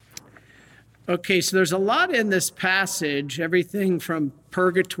Okay, so there's a lot in this passage, everything from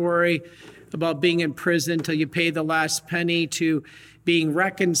purgatory, about being in prison till you pay the last penny, to being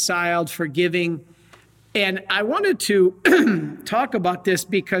reconciled, forgiving. And I wanted to talk about this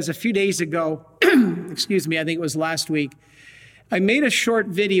because a few days ago, excuse me, I think it was last week, I made a short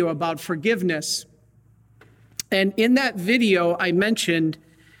video about forgiveness. And in that video, I mentioned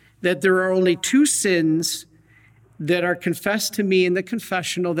that there are only two sins that are confessed to me in the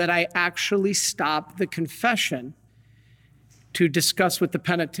confessional that I actually stop the confession to discuss with the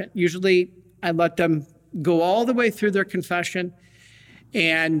penitent. Usually I let them go all the way through their confession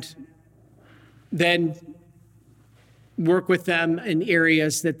and then work with them in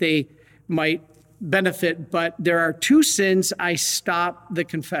areas that they might benefit. But there are two sins I stop the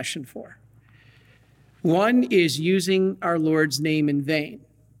confession for. One is using our Lord's name in vain.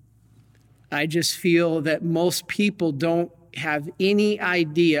 I just feel that most people don't have any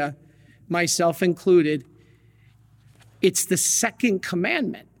idea, myself included. It's the second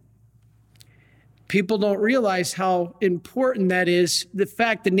commandment. People don't realize how important that is. The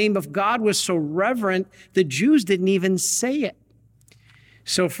fact the name of God was so reverent, the Jews didn't even say it.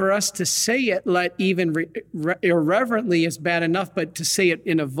 So for us to say it, let even irreverently is bad enough, but to say it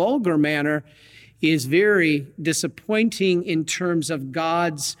in a vulgar manner is very disappointing in terms of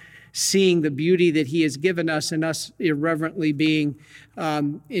God's seeing the beauty that he has given us and us irreverently being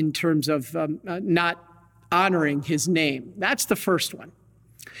in terms of not honoring his name. That's the first one.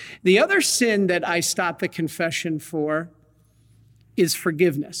 The other sin that I stop the confession for is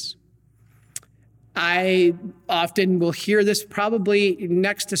forgiveness. I often will hear this probably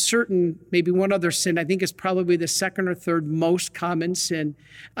next to certain, maybe one other sin, I think is probably the second or third most common sin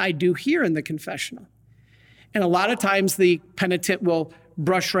I do hear in the confessional. And a lot of times the penitent will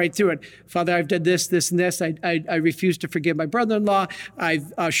brush right through it. Father, I've done this, this, and this. I refuse to forgive my brother-in-law.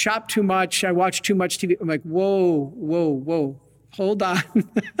 I've shopped too much. I watched too much TV. I'm like, whoa. Hold on.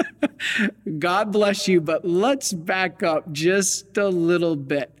 God bless you, but let's back up just a little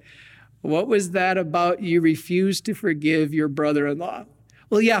bit. What was that about you refused to forgive your brother-in-law?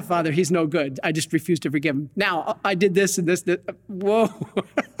 Well, yeah, Father, he's no good. I just refuse to forgive him. Now, I did this and this. Whoa.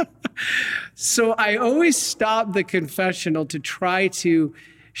 So I always stop the confessional to try to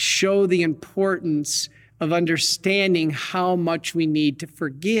show the importance of understanding how much we need to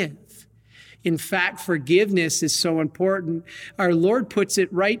forgive. In fact, forgiveness is so important. Our Lord puts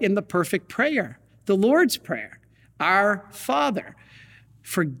it right in the perfect prayer, the Lord's Prayer. Our Father,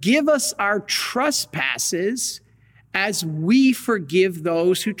 forgive us our trespasses as we forgive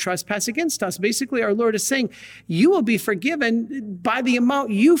those who trespass against us. Basically, our Lord is saying, you will be forgiven by the amount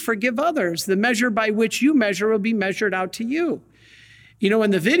you forgive others. The measure by which you measure will be measured out to you. You know,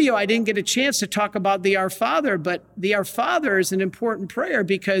 in the video, I didn't get a chance to talk about the Our Father, but the Our Father is an important prayer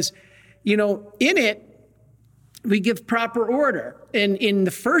because, you know, in it, we give proper order. And in the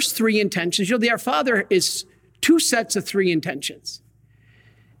first three intentions, you know, the Our Father is two sets of three intentions.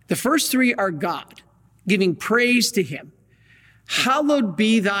 The first three are God, giving praise to him. Hallowed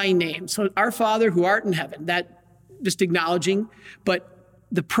be thy name. So our Father who art in heaven, that just acknowledging, but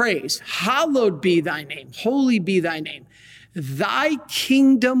the praise, hallowed be thy name, holy be thy name. Thy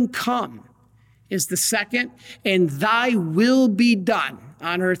kingdom come is the second, and thy will be done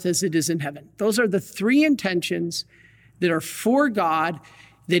on earth as it is in heaven. Those are the three intentions that are for God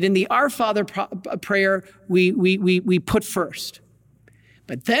that in the Our Father prayer we put first.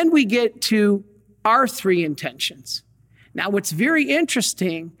 But then we get to our three intentions. Now, what's very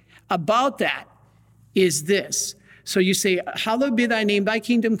interesting about that is this. So you say, hallowed be thy name, thy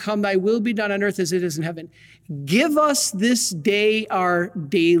kingdom come, thy will be done on earth as it is in heaven. Give us this day our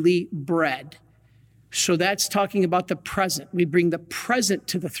daily bread. So that's talking about the present. We bring the present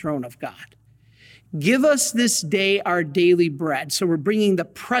to the throne of God. Give us this day our daily bread. So we're bringing the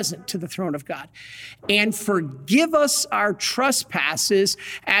present to the throne of God. And forgive us our trespasses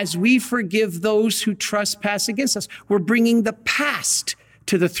as we forgive those who trespass against us. We're bringing the past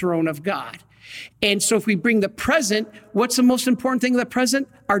to the throne of God. And so if we bring the present, what's the most important thing in the present?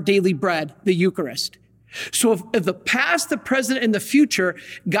 Our daily bread, the Eucharist. So if the past, the present, and the future,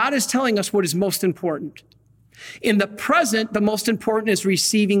 God is telling us what is most important. In the present, the most important is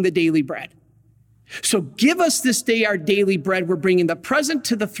receiving the daily bread. So give us this day our daily bread. We're bringing the present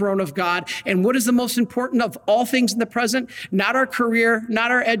to the throne of God. And what is the most important of all things in the present? Not our career, not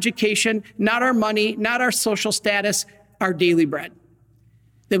our education, not our money, not our social status, our daily bread.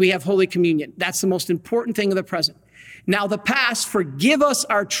 That we have Holy Communion. That's the most important thing of the present. Now the past, forgive us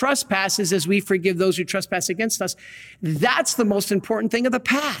our trespasses as we forgive those who trespass against us. That's the most important thing of the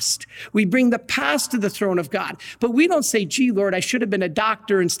past. We bring the past to the throne of God. But we don't say, gee, Lord, I should have been a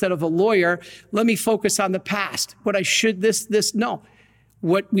doctor instead of a lawyer. Let me focus on the past. What I should, this. No.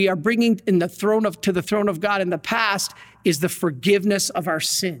 What we are bringing to the throne of God in the past is the forgiveness of our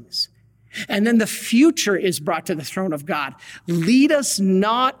sins. And then the future is brought to the throne of God. Lead us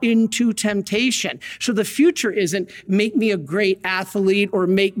not into temptation. So the future isn't make me a great athlete or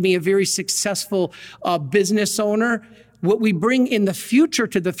make me a very successful business owner. What we bring in the future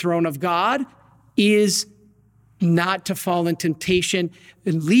to the throne of God is not to fall in temptation.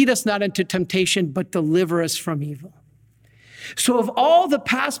 And lead us not into temptation, but deliver us from evil. So of all the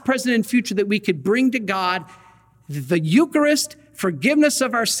past, present, and future that we could bring to God, the Eucharist, forgiveness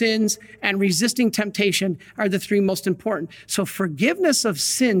of our sins, and resisting temptation are the three most important. So forgiveness of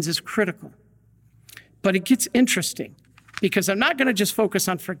sins is critical. But it gets interesting because I'm not going to just focus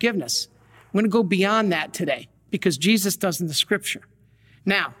on forgiveness. I'm going to go beyond that today because Jesus does in the scripture.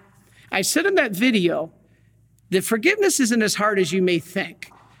 Now, I said in that video that forgiveness isn't as hard as you may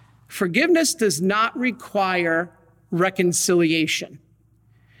think. Forgiveness does not require reconciliation.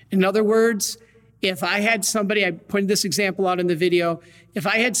 In other words, if I had somebody, I pointed this example out in the video, if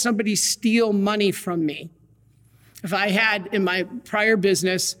I had somebody steal money from me, if I had in my prior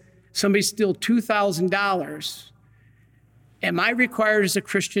business, somebody steal $2,000, am I required as a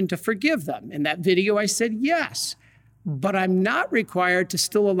Christian to forgive them? In that video, I said yes, but I'm not required to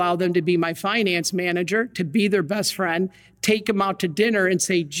still allow them to be my finance manager, to be their best friend, take them out to dinner and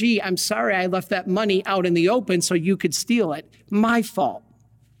say, gee, I'm sorry I left that money out in the open so you could steal it. My fault,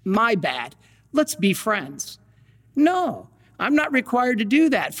 my bad. Let's be friends. No, I'm not required to do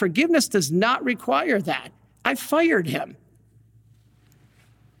that. Forgiveness does not require that. I fired him.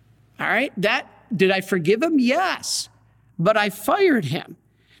 All right, did I forgive him? Yes, but I fired him.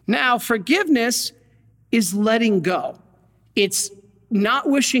 Now, forgiveness is letting go. It's not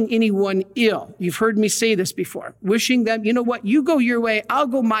wishing anyone ill. You've heard me say this before. Wishing them, you know what, you go your way, I'll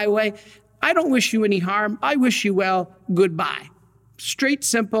go my way. I don't wish you any harm. I wish you well. Goodbye. Straight,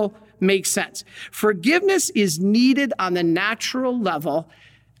 simple, makes sense. Forgiveness is needed on the natural level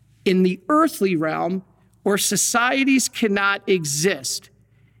in the earthly realm where societies cannot exist.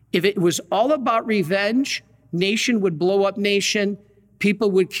 If it was all about revenge, nation would blow up nation,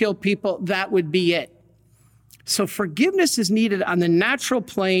 people would kill people, that would be it. So forgiveness is needed on the natural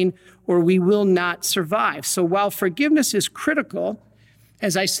plane or we will not survive. So while forgiveness is critical,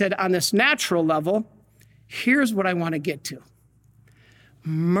 as I said, on this natural level, here's what I want to get to.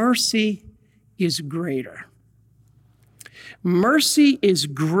 Mercy is greater. Mercy is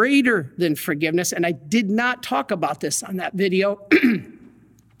greater than forgiveness. And I did not talk about this on that video,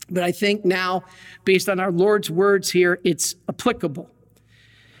 but I think now, based on our Lord's words here, it's applicable.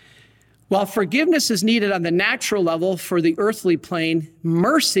 While forgiveness is needed on the natural level for the earthly plane,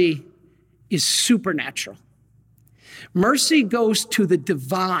 mercy is supernatural. Mercy goes to the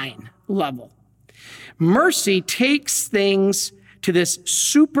divine level. Mercy takes things to this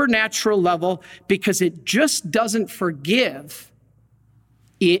supernatural level because it just doesn't forgive,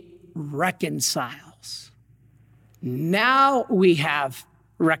 it reconciles. Now we have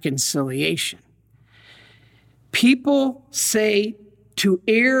reconciliation. People say to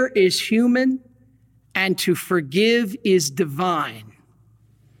err is human and to forgive is divine.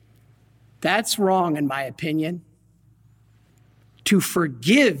 That's wrong in my opinion. To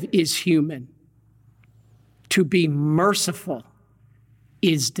forgive is human. To be merciful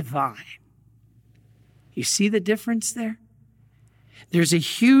is divine. You see the difference there? There's a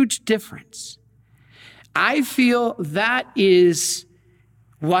huge difference. I feel that is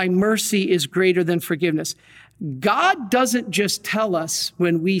why mercy is greater than forgiveness. God doesn't just tell us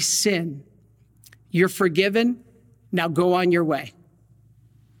when we sin, you're forgiven, now go on your way.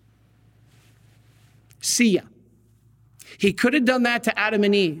 See ya. He could have done that to Adam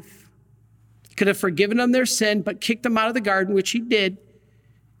and Eve. He could have forgiven them their sin, but kicked them out of the garden, which he did.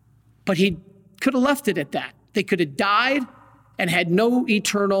 But he could have left it at that. They could have died and had no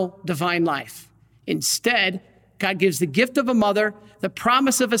eternal divine life. Instead, God gives the gift of a mother, the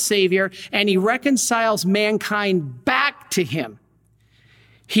promise of a savior, and he reconciles mankind back to him.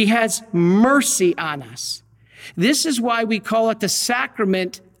 He has mercy on us. This is why we call it the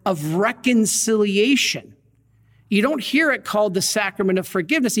sacrament of reconciliation. You don't hear it called the sacrament of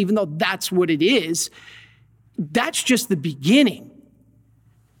forgiveness, even though that's what it is. That's just the beginning.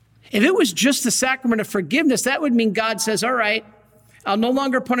 If it was just the sacrament of forgiveness, that would mean God says, all right, I'll no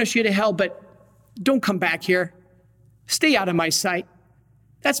longer punish you to hell, but don't come back here. Stay out of my sight.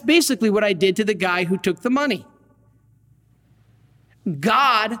 That's basically what I did to the guy who took the money.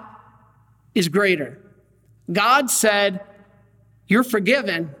 God is greater. God said, you're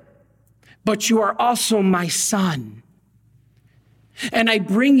forgiven, but you are also my son. And I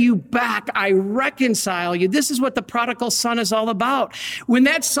bring you back. I reconcile you. This is what the prodigal son is all about. When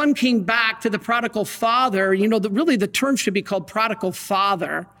that son came back to the prodigal father, really the term should be called prodigal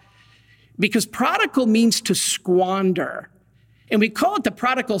father, because prodigal means to squander. And we call it the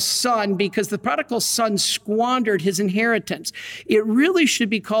prodigal son because the prodigal son squandered his inheritance. It really should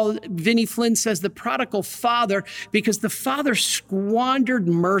be called, Vinnie Flynn says, the prodigal father, because the father squandered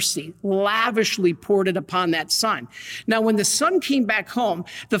mercy, lavishly poured it upon that son. Now, when the son came back home,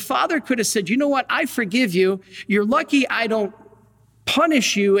 the father could have said, you know what, I forgive you. You're lucky I don't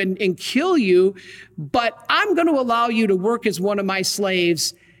punish you and kill you, but I'm going to allow you to work as one of my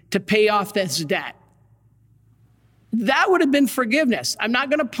slaves to pay off this debt. That would have been forgiveness. I'm not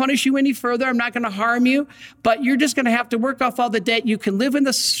going to punish you any further. I'm not going to harm you, but you're just going to have to work off all the debt. You can live in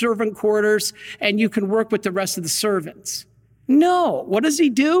the servant quarters and you can work with the rest of the servants. No. What does he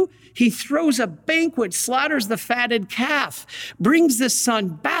do? He throws a banquet, slaughters the fatted calf, brings the son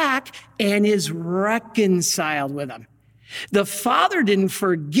back, and is reconciled with him. The father didn't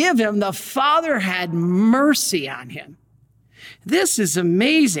forgive him. The father had mercy on him. This is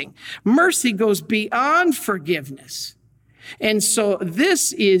amazing. Mercy goes beyond forgiveness. And so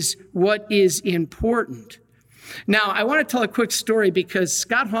this is what is important. Now, I want to tell a quick story because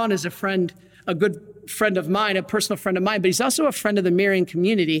Scott Hahn is a good friend of mine, a personal friend of mine, but he's also a friend of the Marian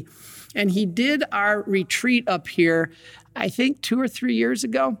community. And he did our retreat up here, I think 2 or 3 years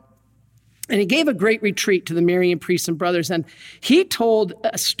ago. And he gave a great retreat to the Marian priests and brothers. And he told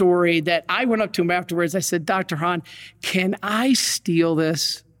a story that I went up to him afterwards. I said, Dr. Hahn, can I steal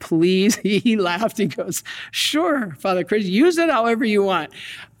this, please? He laughed. He goes, sure, Father Chris, use it however you want.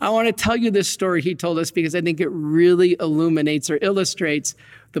 I want to tell you this story he told us because I think it really illuminates or illustrates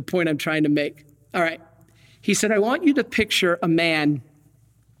the point I'm trying to make. All right. He said, I want you to picture a man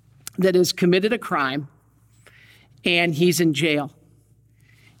that has committed a crime and he's in jail.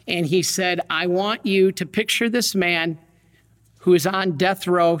 And he said, I want you to picture this man who is on death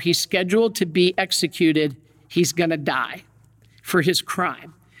row. He's scheduled to be executed. He's going to die for his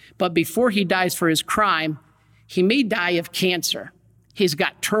crime. But before he dies for his crime, he may die of cancer. He's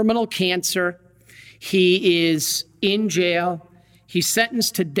got terminal cancer. He is in jail. He's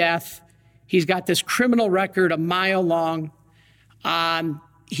sentenced to death. He's got this criminal record a mile long.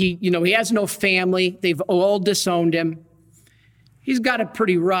 He has no family. They've all disowned him. He's got it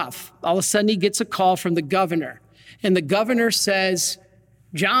pretty rough. All of a sudden, he gets a call from the governor. And the governor says,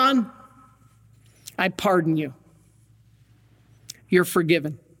 John, I pardon you. You're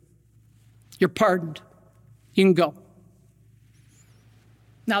forgiven. You're pardoned. You can go.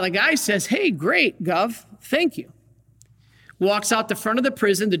 Now, the guy says, hey, great, Gov. Thank you. Walks out the front of the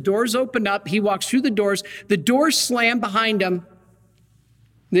prison. The doors open up. He walks through the doors. The doors slam behind him.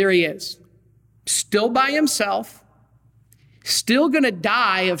 There he is. Still by himself. Still going to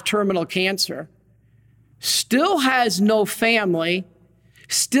die of terminal cancer, still has no family,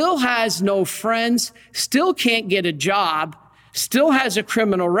 still has no friends, still can't get a job, still has a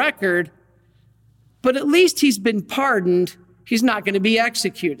criminal record, but at least he's been pardoned. He's not going to be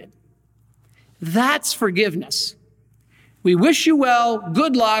executed. That's forgiveness. We wish you well.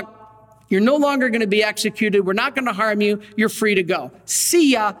 Good luck. You're no longer going to be executed. We're not going to harm you. You're free to go.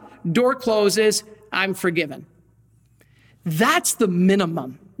 See ya. Door closes. I'm forgiven. That's the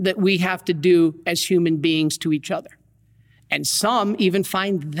minimum that we have to do as human beings to each other. And some even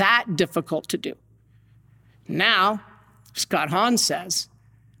find that difficult to do. Now, Scott Hahn says,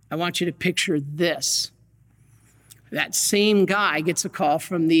 I want you to picture this. That same guy gets a call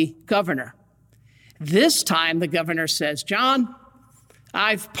from the governor. This time, the governor says, John,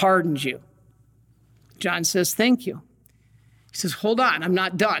 I've pardoned you. John says, thank you. He says, hold on, I'm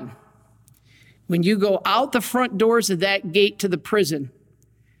not done. When you go out the front doors of that gate to the prison,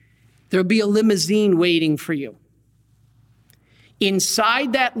 there'll be a limousine waiting for you.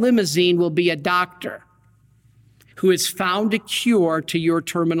 Inside that limousine will be a doctor who has found a cure to your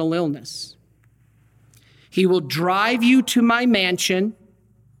terminal illness. He will drive you to my mansion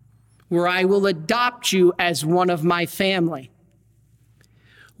where I will adopt you as one of my family.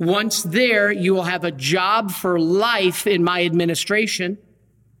 Once there, you will have a job for life in my administration.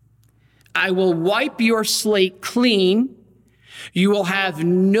 I will wipe your slate clean. You will have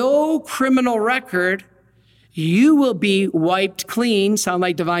no criminal record. You will be wiped clean. Sound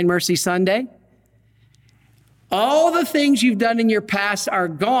like Divine Mercy Sunday? All the things you've done in your past are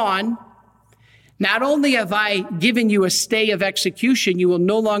gone. Not only have I given you a stay of execution, you will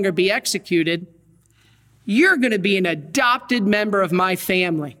no longer be executed, You're going to be an adopted member of my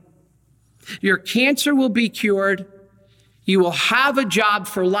family. Your cancer will be cured. You will have a job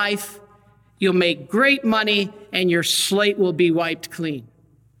for life. You'll make great money, and your slate will be wiped clean.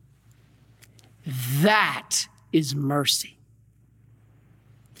 That is mercy.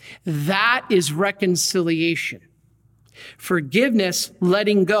 That is reconciliation. Forgiveness,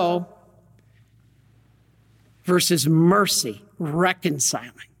 letting go, versus mercy,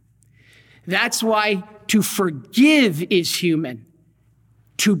 reconciling. That's why to forgive is human.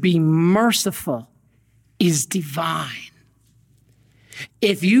 To be merciful is divine.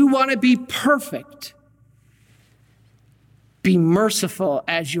 If you want to be perfect, be merciful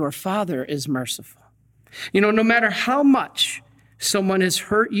as your Father is merciful. You know, no matter how much someone has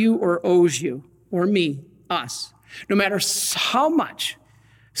hurt you or owes you, or me, us, no matter how much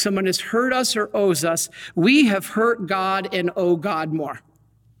someone has hurt us or owes us, we have hurt God and owe God more.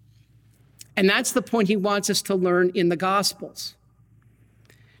 And that's the point he wants us to learn in the Gospels.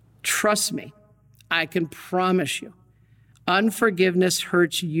 Trust me, I can promise you, unforgiveness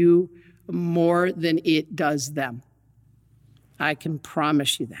hurts you more than it does them. I can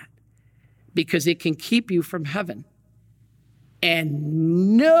promise you that, because it can keep you from heaven.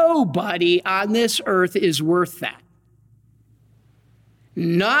 And nobody on this earth is worth that.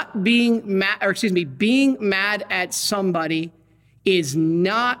 Being mad at somebody is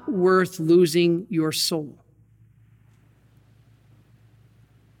not worth losing your soul.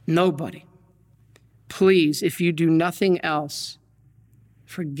 Nobody. Please, if you do nothing else,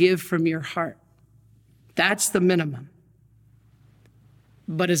 forgive from your heart. That's the minimum.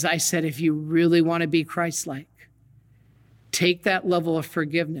 But as I said, if you really want to be Christ-like, take that level of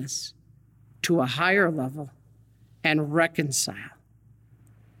forgiveness to a higher level and reconcile.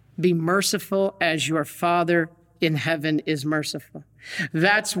 Be merciful as your Father in heaven is merciful.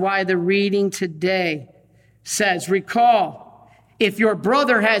 That's why the reading today says, recall, if your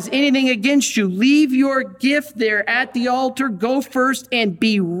brother has anything against you, leave your gift there at the altar, go first and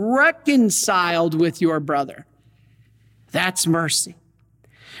be reconciled with your brother. That's mercy.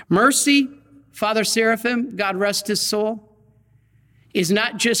 Mercy, Father Seraphim, God rest his soul, is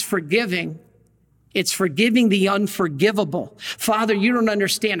not just forgiving, it's forgiving the unforgivable. Father, you don't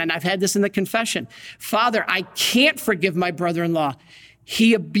understand, and I've had this in the confession. Father, I can't forgive my brother-in-law.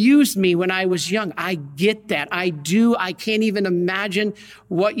 He abused me when I was young. I get that. I do. I can't even imagine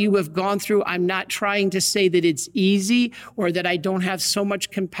what you have gone through. I'm not trying to say that it's easy or that I don't have so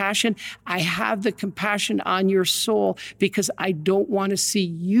much compassion. I have the compassion on your soul because I don't want to see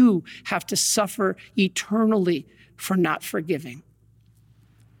you have to suffer eternally for not forgiving.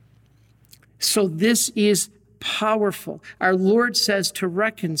 So this is powerful. Our Lord says to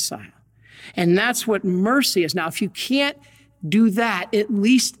reconcile. And that's what mercy is. Now, if you can't do that, at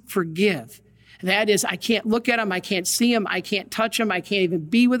least forgive. That is, I can't look at him, I can't see him, I can't touch him, I can't even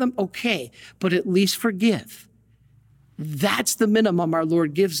be with him. Okay, but at least forgive. That's the minimum our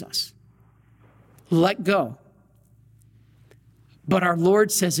Lord gives us. Let go. But our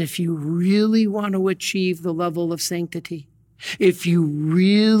Lord says, if you really want to achieve the level of sanctity, if you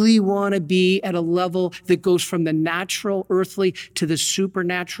really want to be at a level that goes from the natural, earthly, to the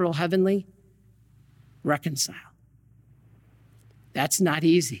supernatural, heavenly, reconcile. That's not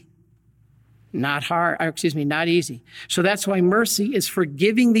easy. Not easy. So that's why mercy is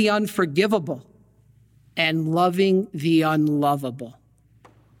forgiving the unforgivable and loving the unlovable.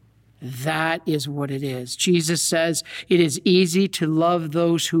 That is what it is. Jesus says it is easy to love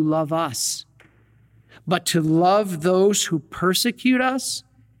those who love us, but to love those who persecute us,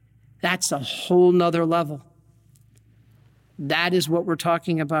 that's a whole nother level. That is what we're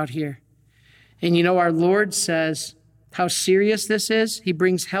talking about here. And you know, our Lord says how serious this is. He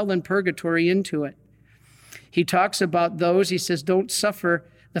brings hell and purgatory into it. He talks about those, he says, don't suffer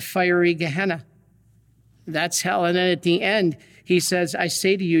the fiery Gehenna. That's hell. And then at the end, he says, I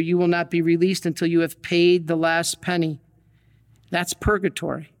say to you, you will not be released until you have paid the last penny. That's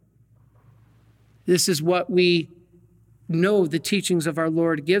purgatory. This is what we know the teachings of our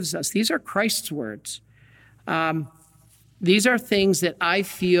Lord gives us. These are Christ's words. These are things that I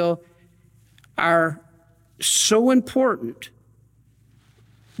feel are so important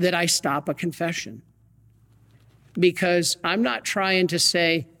that I stop a confession. Because I'm not trying to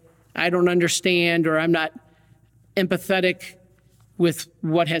say I don't understand or I'm not empathetic with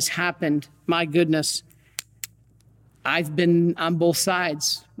what has happened. My goodness, I've been on both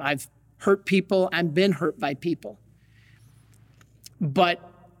sides. I've hurt people and been hurt by people. But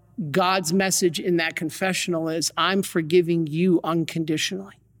God's message in that confessional is I'm forgiving you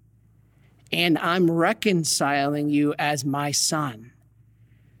unconditionally. And I'm reconciling you as my son.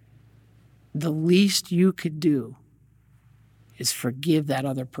 the least you could do is forgive that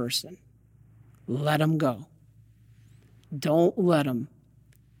other person. Let them go. Don't let them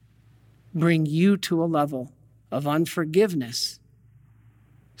bring you to a level of unforgiveness,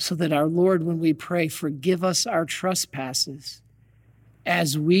 so that our Lord, when we pray, forgive us our trespasses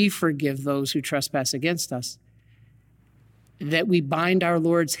as we forgive those who trespass against us, that we bind our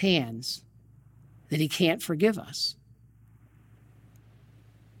Lord's hands, that he can't forgive us.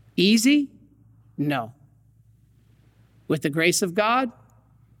 Easy? No. With the grace of God,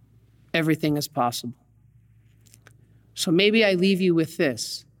 everything is possible. So maybe I leave you with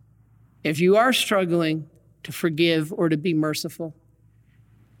this. If you are struggling to forgive or to be merciful,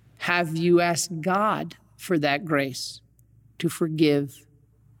 have you asked God for that grace to forgive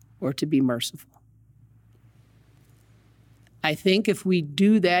or to be merciful? I think if we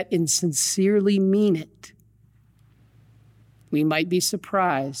do that and sincerely mean it, we might be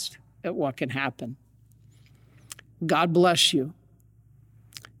surprised at what can happen. God bless you.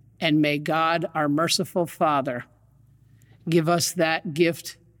 And may God, our merciful Father, give us that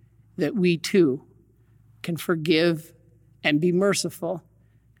gift that we too can forgive and be merciful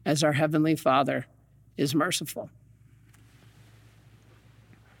as our Heavenly Father is merciful.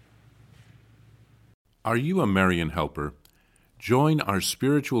 Are you a Marian helper? Join our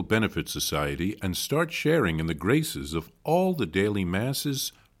Spiritual Benefit Society and start sharing in the graces of all the daily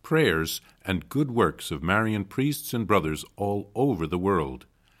masses, prayers, and good works of Marian priests and brothers all over the world.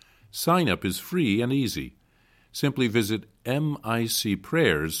 Sign up is free and easy. Simply visit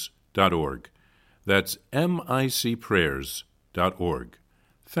micprayers.org. That's micprayers.org.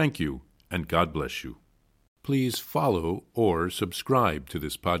 Thank you, and God bless you. Please follow or subscribe to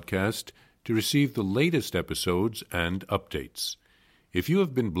this podcast to receive the latest episodes and updates. If you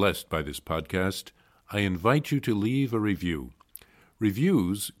have been blessed by this podcast, I invite you to leave a review.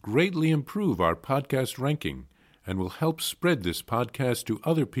 Reviews greatly improve our podcast ranking and will help spread this podcast to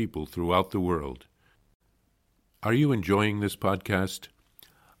other people throughout the world. Are you enjoying this podcast?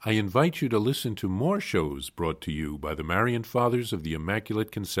 I invite you to listen to more shows brought to you by the Marian Fathers of the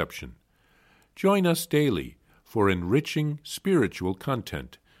Immaculate Conception. Join us daily for enriching spiritual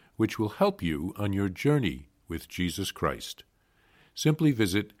content, which will help you on your journey with Jesus Christ. Simply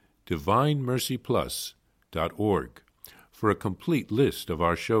visit DivineMercyPlus.org for a complete list of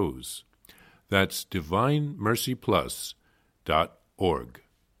our shows. That's DivineMercyPlus.org.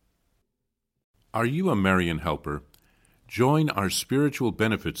 Are you a Marian helper? Join our Spiritual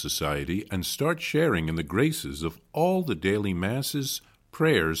Benefit Society and start sharing in the graces of all the daily masses,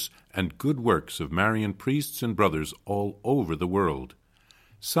 prayers, and good works of Marian priests and brothers all over the world.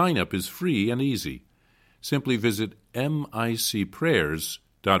 Sign up is free and easy. Simply visit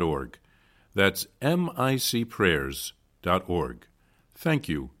micprayers.org. That's micprayers.org. Thank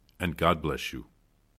you, and God bless you.